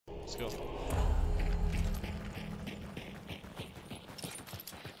Let's go.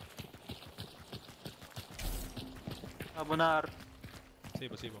 Abu Nar.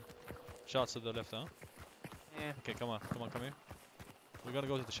 سيبه. Shots to the left, huh? Yeah. Okay, come here. We're gonna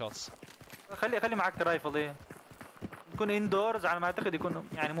go to the shots. خلي معك رايفل ايه. يكون اندورز على ما اعتقد يكون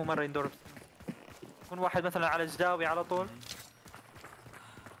يعني مو مرة اندورز. يكون واحد مثلا على الزاوية على طول.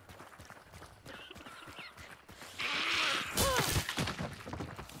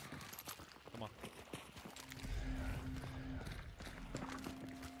 Come on.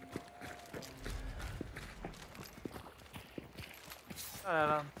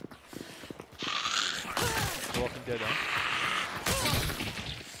 لا. The Walking Dead, huh?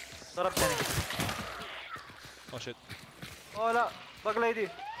 ضربتني. Oh shit. اوه لا بق ليدي.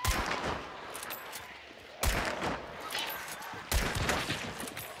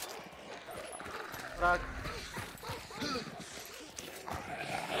 راك.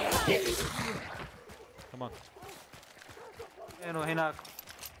 Come on. وينه هناك.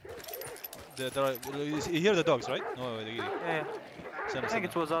 You hear the dogs, right? No, wait, ايه. I think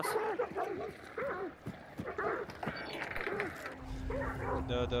it was us.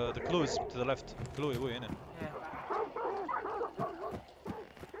 The clue is to the left. Clue يبوي هنا. Yeah.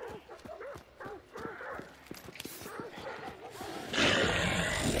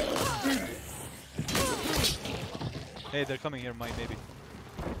 Hey, they're coming here, maybe.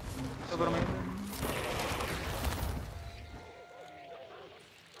 Cover me.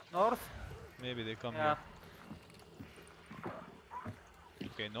 North? Maybe they come Yeah. here.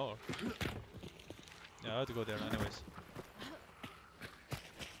 Okay, north. Yeah, I have to go there anyways.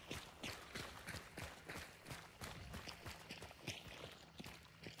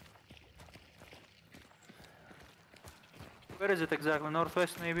 Where is it exactly?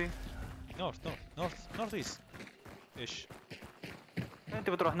 Northwest maybe? Northeast. Ish. انت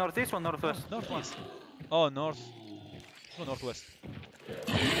بتروح northeast ولا northwest? Northeast. Oh, north. Go northwest.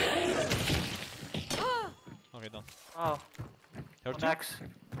 Okay, done. Oh. Hurt One you? axe.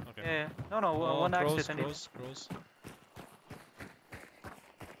 Okay. Yeah. No, Oh, one axe crows, hit and crows.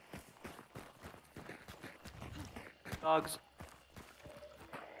 dogs.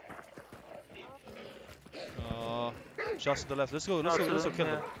 Shots to the left. Let's go kill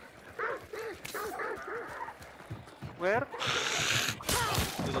them. Where?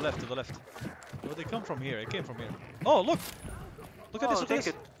 To the left. Oh, they come from here. It came from here. Oh, look at this. Take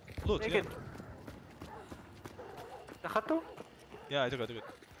it. Loot, Take yeah. it. أخذته? Yeah, I took it.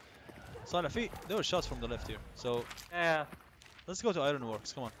 Saleh, there were shots from the left here. So Yeah. let's go to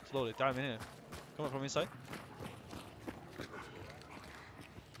Ironworks. Come on, slowly. تعال من هنا. Come on from inside.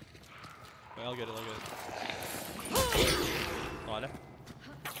 Okay, I'll get it. Saleh.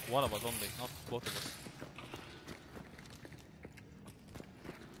 One of us only, not both of us.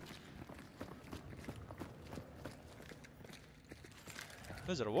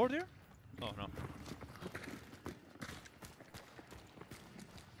 Is there a ward here? Oh no.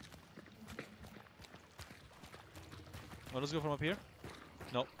 Well, let's go from up here.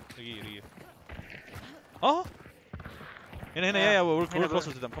 No, دقيقة. Oh! هنا yeah, we're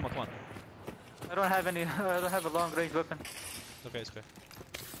closer to them. Come on. I don't have any. I don't have a long range weapon. Okay, it's okay.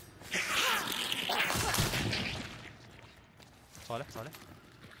 Saleh.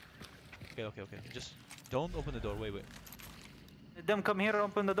 Okay. Just don't open the door. Wait. Did them come here and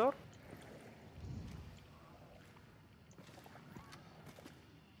open the door?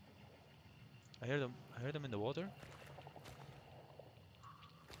 I heard them in the water.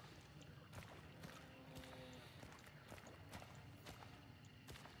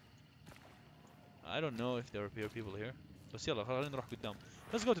 I don't know if there are people here. بس يلا خلينا نروح قدام.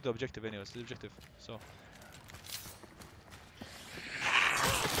 Let's go to the objective anyways. The objective. So.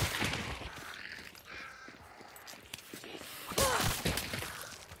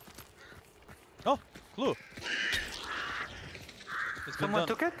 Oh, clue. It's been Someone done.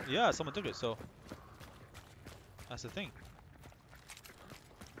 took it? Yeah, someone took it. So that's the thing.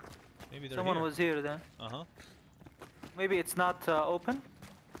 Maybe they're Someone here. was here then. Maybe it's not open.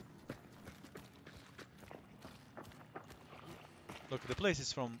 Look, the place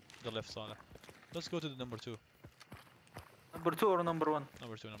is from the left side. Let's go to the number 2. Number 2 or number 1?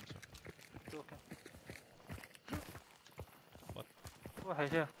 Number 2. Okay. What? روح يا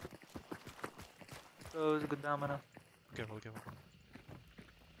شيخ. Close قدامنا. Careful.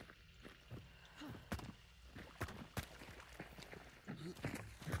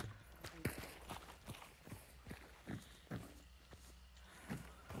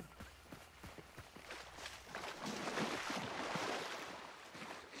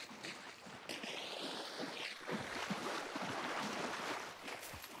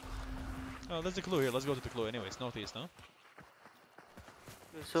 Oh, that's the clue here. Let's go to the clue anyways. Northeast, no?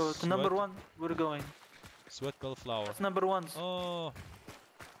 Okay, so to number Sweat. 1, we're going. Sweat bell flower. That's number 1s. Oh.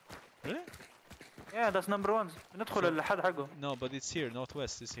 Really? Yeah, that's number 1s. ندخل So- الحد حقه. No, but it's here.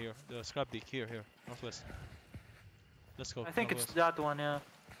 Northwest is here. The scrap beak here. Northwest. Let's go. I think it's northwest. that one, yeah.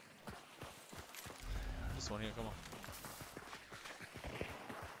 This one here. Come on.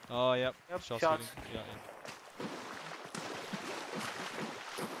 Oh, yep. Yep, Shots. shots. Hitting. Yeah.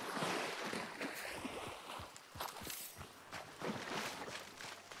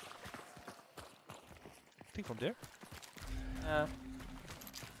 I think from there. Yeah.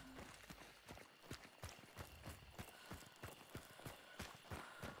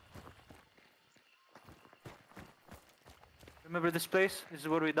 Remember this place? This is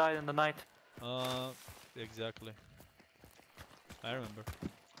where we died in the night. Exactly. I remember.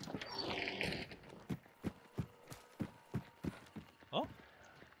 Oh.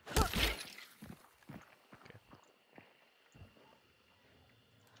 Okay.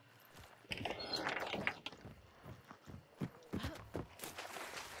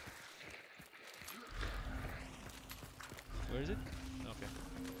 Where is it? Okay.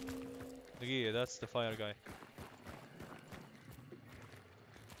 Yeah, that's the fire guy.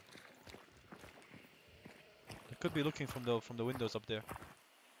 They could be looking from the windows up there.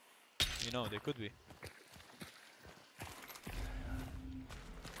 You know, they could be.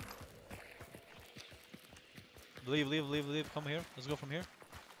 Leave. Come here. Let's go from here.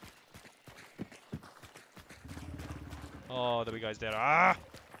 Oh, the big guy's there. Ah!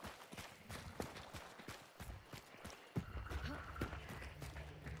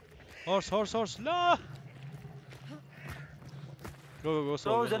 Horse. No! Go.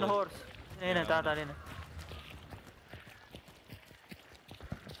 Slow. Frozen horse. هنا Yeah, تعال I know. تعال هنا.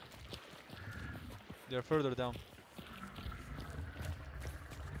 They're further down.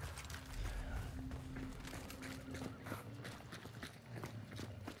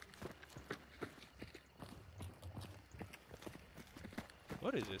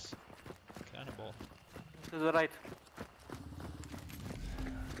 What is this? Cannonball. To the right.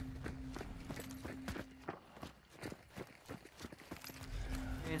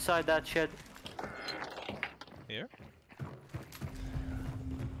 Inside that shed. Here?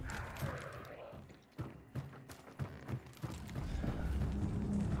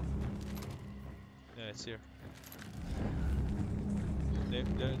 Yeah, it's here.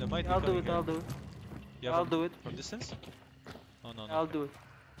 There might be I'll do coming it, here. I'll do it. Yeah, I'll from- do it. From distance? Oh, no. I'll okay. do it.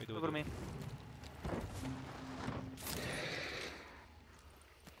 We do Over it. me.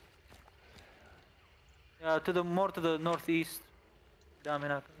 To the more to the northeast. Damn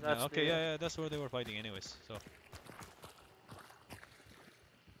it. Yeah, okay, yeah, that's where they were fighting anyways, so.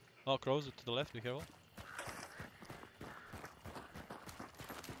 Oh, crows to the left, be careful.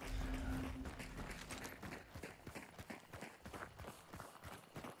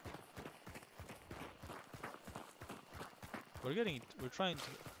 We're trying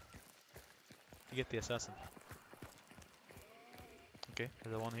to get the assassin. Okay,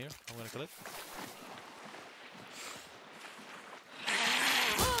 there's the one here. I'm gonna kill it.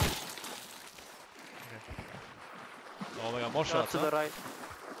 Okay. Oh my god, more shots, to huh? the right.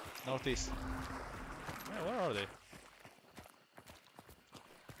 Northeast. Yeah, where are they?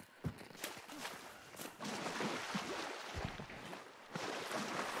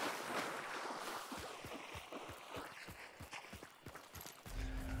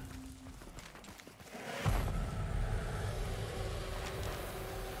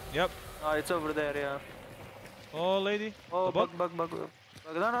 Yep. Oh, it's over there, yeah. Oh, lady. Oh, The bug? bug. No.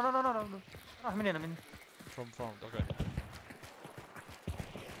 راح من هنا من. From front, okay.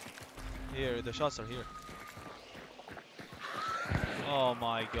 Here, the shots are here. Oh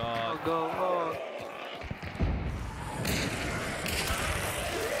my god. Oh, go. Oh.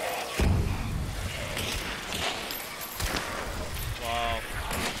 Wow.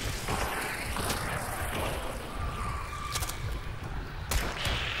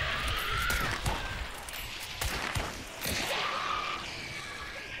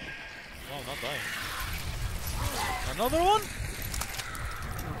 Wow, not dying. Another one?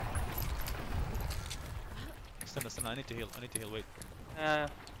 Stand, I need to heal, wait. Yeah.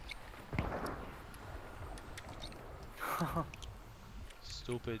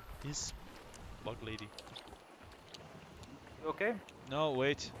 Stupid. This bug lady. You okay? No,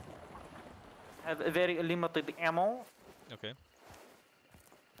 wait. Have a very limited ammo. Okay.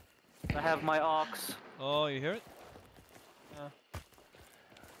 I have my ox. Oh, you hear it? Yeah. I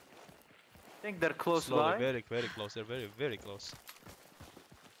think they're close Slowly, by. very, very close. They're very, very close.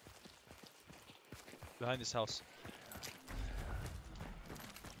 Behind this house.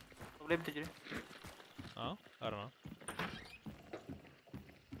 ليه بتجري؟ I don't know.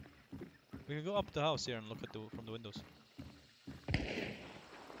 We can go up the house here and look at from the windows.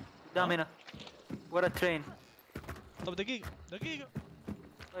 قدام هنا ورا الترين. طب دقيقة.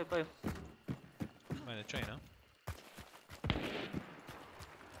 طيب. Man, the train, huh?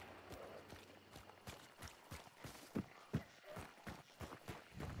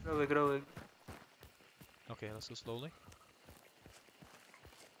 روق. Okay, let's go slowly.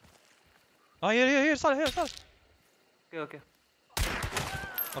 Oh, here, Salih. اوكي.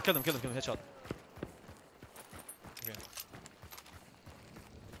 Oh, kill him, headshot. Okay.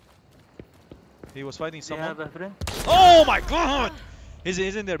 He was fighting someone. Oh my god! He's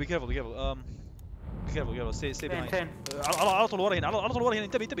in there, be careful. Be careful. Stay behind. فين؟ على طول ورا هنا.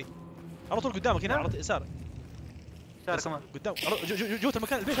 انتبه. على طول قدامك هنا على اليسار. يسار كمان. قدام. جوة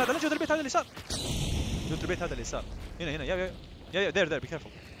المكان البيت هذا، لا جوة البيت هذا اليسار. جوة البيت هذا اليسار. هنا. يا there. Be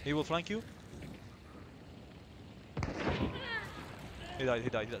careful. He will flank you. He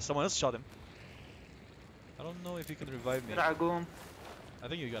died. Someone else shot him. I don't know if he can revive me. I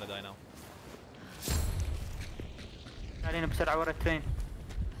think you're gonna die now. علينا بسرعة ورا الترين.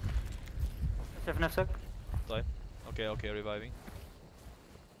 اسف نفسك. طيب. Okay, reviving.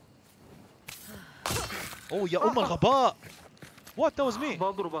 Oh يا الغباء. What? That was me.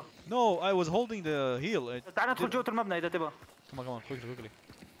 بضربه. No, I was holding the heal. تعال ندخل جوة المبنى إذا تبغى. Come on, quickly.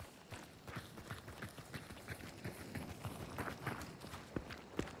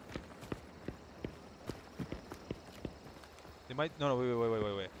 They might. No,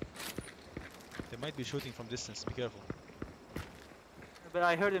 wait. They might be shooting from distance. Be careful. But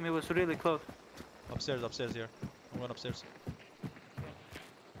I heard him. He was really close. Upstairs here. I'm going upstairs.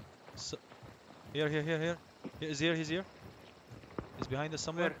 So, here. He's here. He's behind us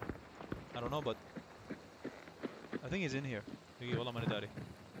somewhere. Where? I don't know, but I think he's in here. والله ماني داري.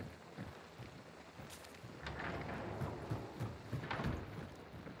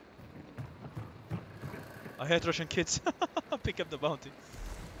 I hate Russian kids. Pick up the bounty.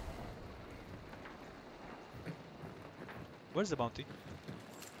 Where's the bounty?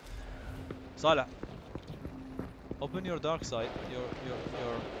 Salah. Open your dark side. Your.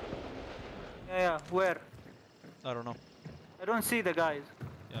 Yeah. Where? I don't know. I don't see the guys.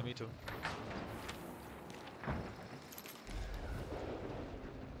 Yeah, me too.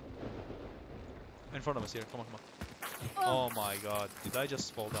 In front of us here. Come on. Oh my god. Did I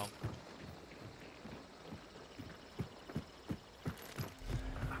just fall down?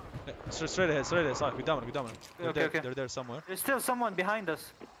 Straight ahead. Sorry. قدامنا. Okay. They're there somewhere. There's still someone behind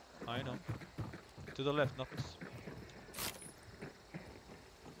us. I know. To the left, not us.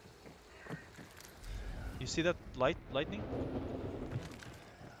 You see that lightning?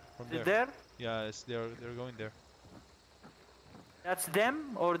 From Is it there? Yeah, they're going there. That's them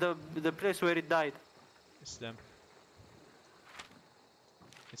or the place where it died? It's them.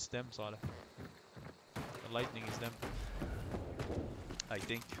 It's them, Saleh. The lightning is them. I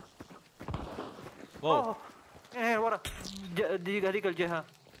think. Whoa. Oh, here ورا. هذيك الجهة.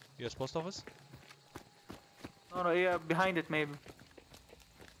 US post office? No, yeah, behind it maybe.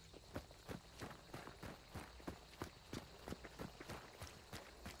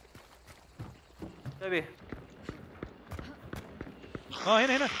 انتبه.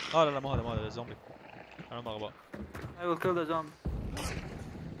 هنا. لا ما هذا زومبي. انا ما غباء. I will kill the zombie.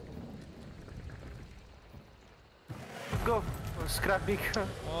 Let's go. Scrap beak.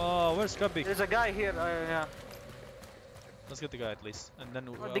 Oh, where's Scrap Beak? There's a guy here. Yeah. Let's get the guy at least, and then.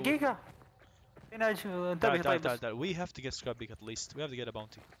 دقيقة. هنا انتبه طيب بس. We have to get Scrap Beak at least. We have to get a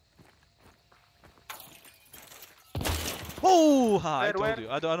bounty. Oh! I told you.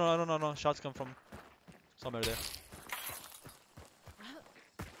 I don't know. Shots come from somewhere there.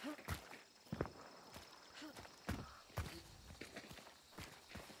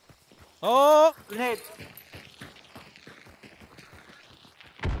 Oh! Grenade.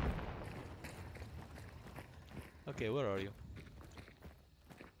 Okay, where are you?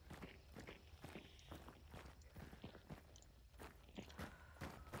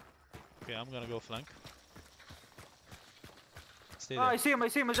 Okay, I'm gonna go flank. Stay there. I see him.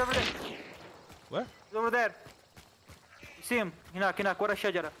 He's over there. Where? He's over there. You see him. هناك ورا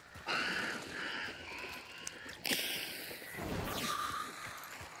الشجرة.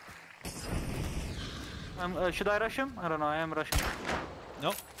 Should I rush him? I don't know. I am rushing.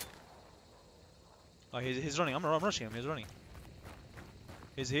 No. Oh, he's running. I'm rushing him. He's running.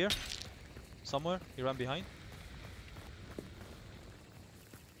 He's here. Somewhere. He ran behind.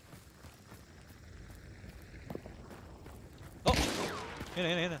 Oh!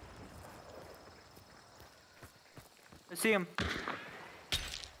 هنا. I see him.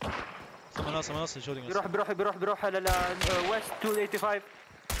 Someone else is shooting us. بيروح على west 285.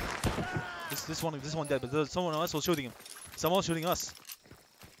 This one dead, but there's someone else was shooting him. Someone else shooting us.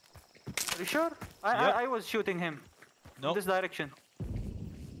 Are you sure? I was shooting him. No. In this direction.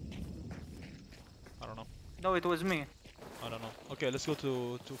 I don't know. No, it was me. I don't know. Okay, let's go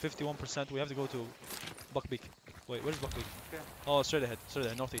to 51%. We have to go to Buckbeak. Wait, where's Buckbeak? Okay. Oh, straight ahead,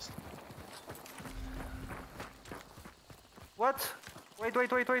 northeast. What? Wait.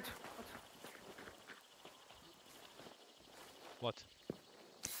 What?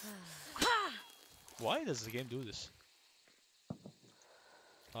 Why does the game do this?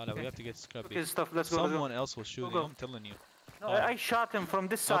 Oh no, we have to get scrap Okay, beak. stuff. Let's go. Someone else was shooting. Go. I'm telling you. No, I shot him from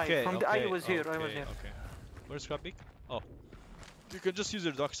this side. I was here. Okay. Where's scrap beak? Oh, you can just use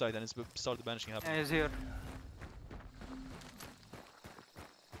your dark side and start the banishing happening. Yeah, he's here.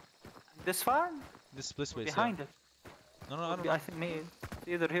 This far? This place. Behind it. No, I don't know. I think it's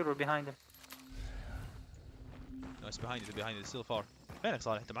either here or behind him. No, it's behind it. It's still far. فينك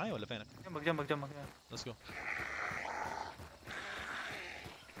صالح؟ أنت معي ولا فينك؟ جنبك. Let's go.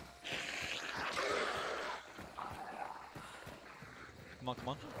 Come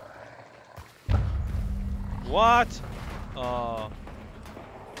on. What?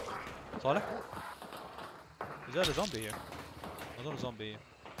 صالح? Is that a zombie here? I don't know a zombie here.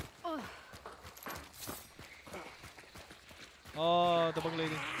 Oh, the bug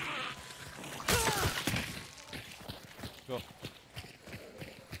lady. Go.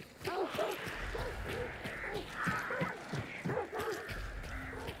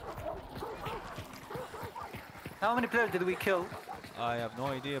 How many players did we kill? I have no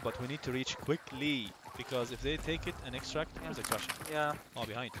idea, but we need to reach quickly because if they take it and extract, where's the extraction? Yeah. Oh,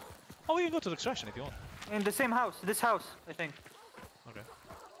 behind. Oh, we can go to the extraction if you want. In the same house. This house, I think. Okay.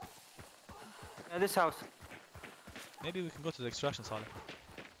 Yeah, this house. Maybe we can go to the extraction, Saleh.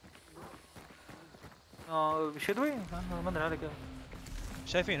 Should we? ما أدري عليك.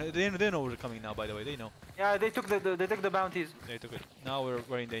 شايفين? They know we're coming now. By the way, they know. Yeah, they took the bounties. They took it. Now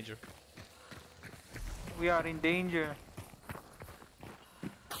we're in danger. We are in danger.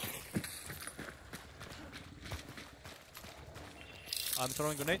 I'm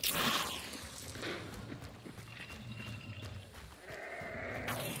throwing grenade.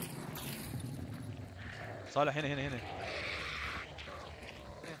 صالح هنا. Yeah,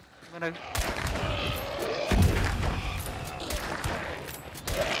 I'm gonna.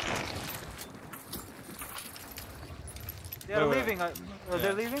 They're leaving.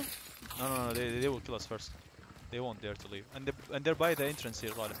 They're leaving? No. They will kill us first. They won't dare to leave. And they're by the entrance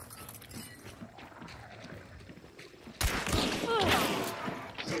here, Ghalib.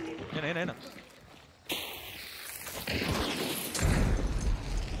 هنا.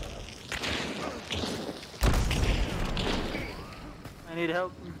 I need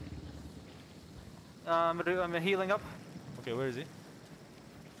help. I'm healing up. Okay, where is he?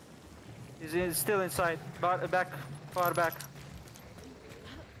 He's still inside. Far back.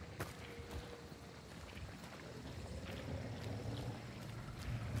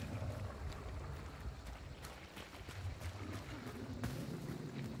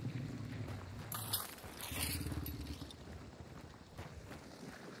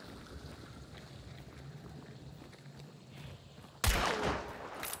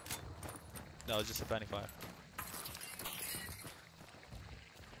 No, it's just a panic fire.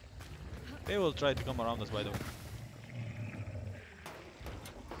 They will try to come around us, by the way.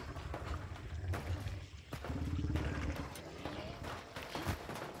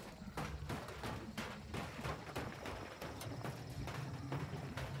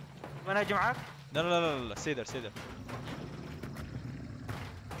 وين هاجي معاك؟ لا. Stay there.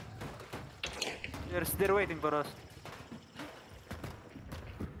 They're waiting for us.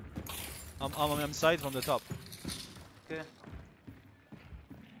 I'm inside from the top. Okay.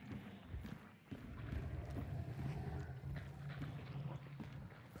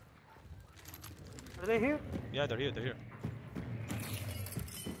 Are they here? Yeah, they're here.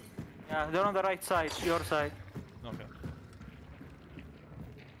 Yeah, they're on the right side, your side. Okay.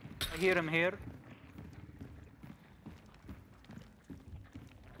 I hear him here.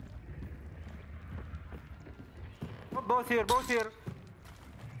 Oh, both here.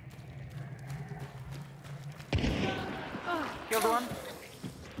 Killed one.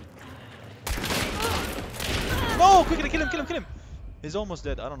 No! Quickly, kill him! He's almost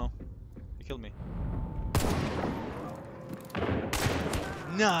dead. I don't know. He killed me.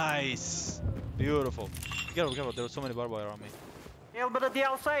 Nice! Beautiful. Be careful. There were so many barbed wire on me. Yeah, but at the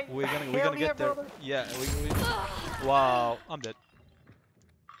outside. We're gonna get there. Brother. Yeah. Wow. I'm dead.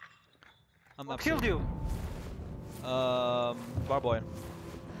 What killed you? Barbed wire.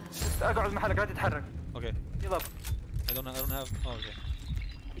 بس اقعد محلك لا تتحرك. Okay. Give up. I don't have. Oh, okay.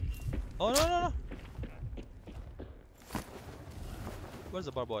 Oh no. Where's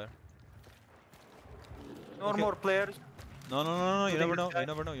the barbed wire? No Okay. more players. No. You Shooting never this know. guy.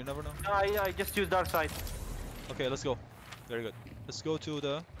 You never know. I just use dark side. Okay, let's go. Very good. Let's go to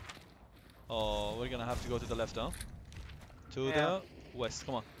the. Oh, we're gonna have to go to the left, huh? To Yeah. the west.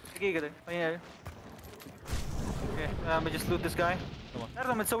 Come on. دقيقة دقيقة. اوكي just loot this guy. Come on. تعرف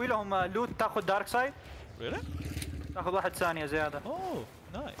لما تسوي لهم لوت تاخذ دارك سايد Really? تاخذ واحد ثانية زيادة. Oh,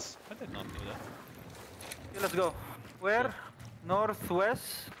 nice. I did not know that. Okay, let's go. Where?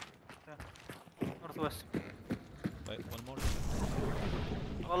 Northwest. Northwest. Wait, one more.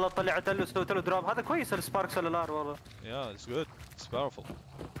 والله طلعت له سويت له دروب. هذا كويس السبارك سلولار والله. Yeah, it's good. It's powerful.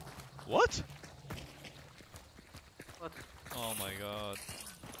 What? What? Oh my god.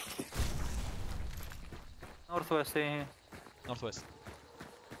 Northwest ايه. Northwest.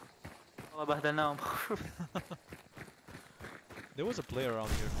 والله بهدلناهم. There was a player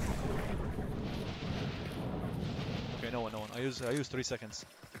around here. Okay, no one. I use 3 seconds.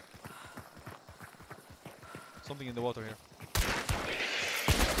 Something in the water here.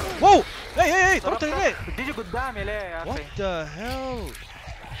 Whoa! Hey! ضربت ليه؟ تيجي قدامي ليه يا أخي؟ What the hell?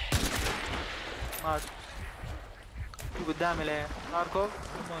 مات. تيجي قدامي ليه؟ أركض.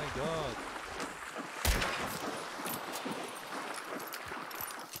 Oh my god.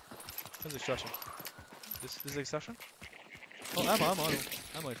 Where's the extraction? This is the extraction? Oh,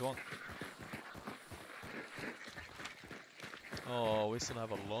 ammo if you want. Oh, we still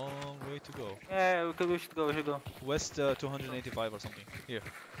have a long way to go. Yeah, we should go. West 285 or something. Here.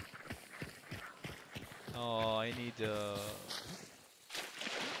 Oh, I need.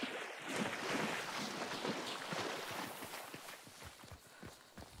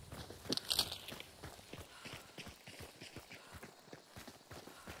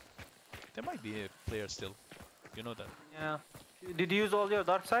 There might be a player still. You know that. Yeah. Did you use all your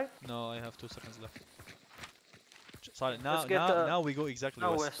dark side? No, I have 2 seconds left. Sorry, Let's get, now we go exactly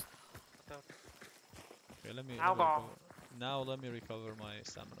No west. west. Okay, let me Ow. recover. Now let me recover my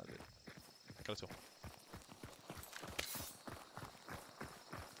stamina a bit. Okay, let's go.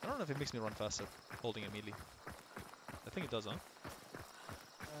 I don't know if it makes me run faster holding a melee. I think it does, huh?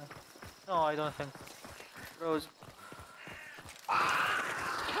 No, I don't think. Rose.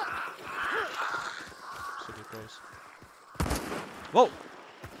 Super close. Whoa!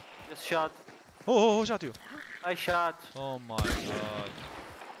 Just shot. Oh, who shot you? I shot. Oh my god.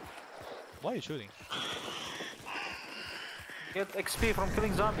 Why are you shooting? Get XP from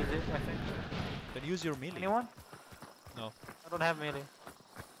killing zombies, I think. Then use your melee. Anyone? No. I don't have melee.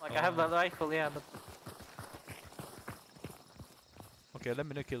 Like, I have the rifle, yeah, but... Okay, let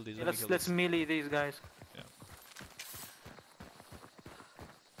me not kill these. Yeah, let me kill let's these. melee these guys. Yeah.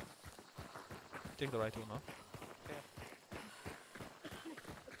 Take the right one, huh? Okay.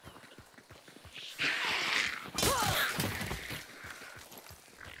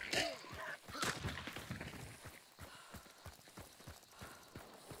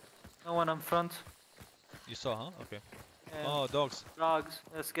 No one in front. You saw, huh? Okay. Yeah. Oh, dogs. Dogs.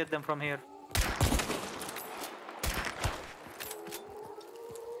 Let's get them from here.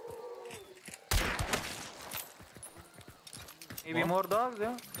 Maybe more dogs,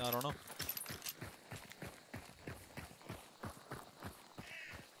 yeah? I don't know.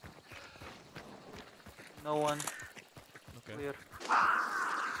 No one. Okay. Clear.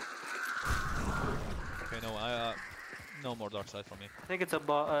 Okay, no, no more dark side for me. I think it's a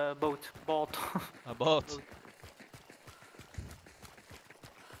boat. Boat. A bot. Boat.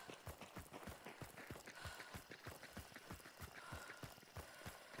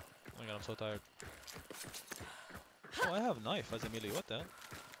 Oh my god, I'm so tired. Oh, I have a knife as a melee. What the hell?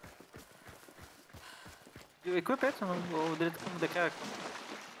 You equip it or did it come with the character?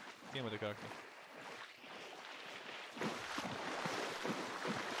 Game with the character.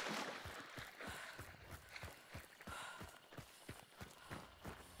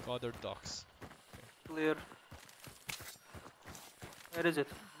 Other docks. Clear. Where is it?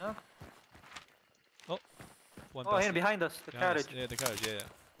 No? One Oh, past here it. behind us. The Behind us. carriage. Yeah, the carriage. Yeah.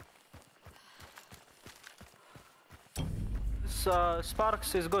 This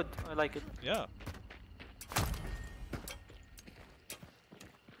Sparks is good. I like it. Yeah.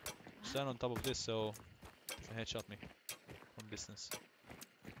 Stand on top of this so you can headshot me from distance.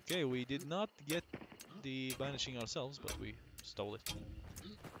 Okay, we did not get the banishing ourselves, but we stole it.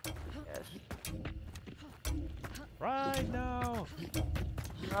 Yes. Right now!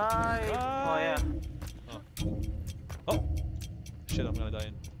 Right. Oh yeah. Oh! Shit, I'm gonna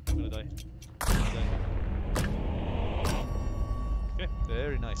die. I'm gonna die. Okay,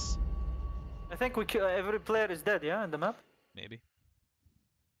 Very nice. I think every player is dead, yeah, in the map. Maybe.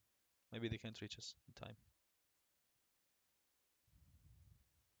 Maybe they can't reach us in time.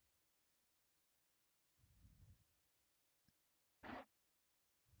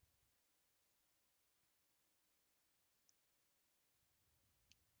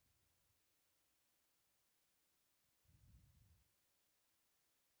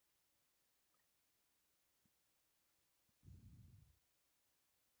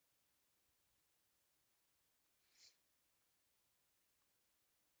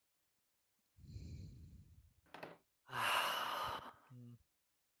 Hmm.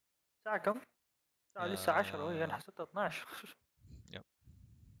 الساعة كم؟ الساعة لسه 10 وهي انا حسيتها 12. Yep.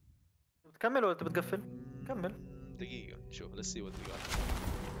 بتكمل ولا بتقفل؟ كمل. دقيقة نشوف. Let's see what we got.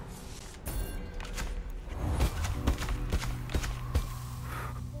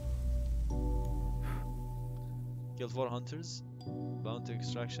 Kill 4 hunters. Bounty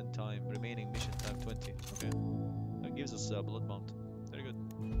extraction time. Remaining mission time 20. Okay. That gives us a blood bounty. Very good.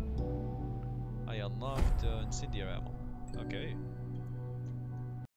 I unlocked incendiary ammo. Okay.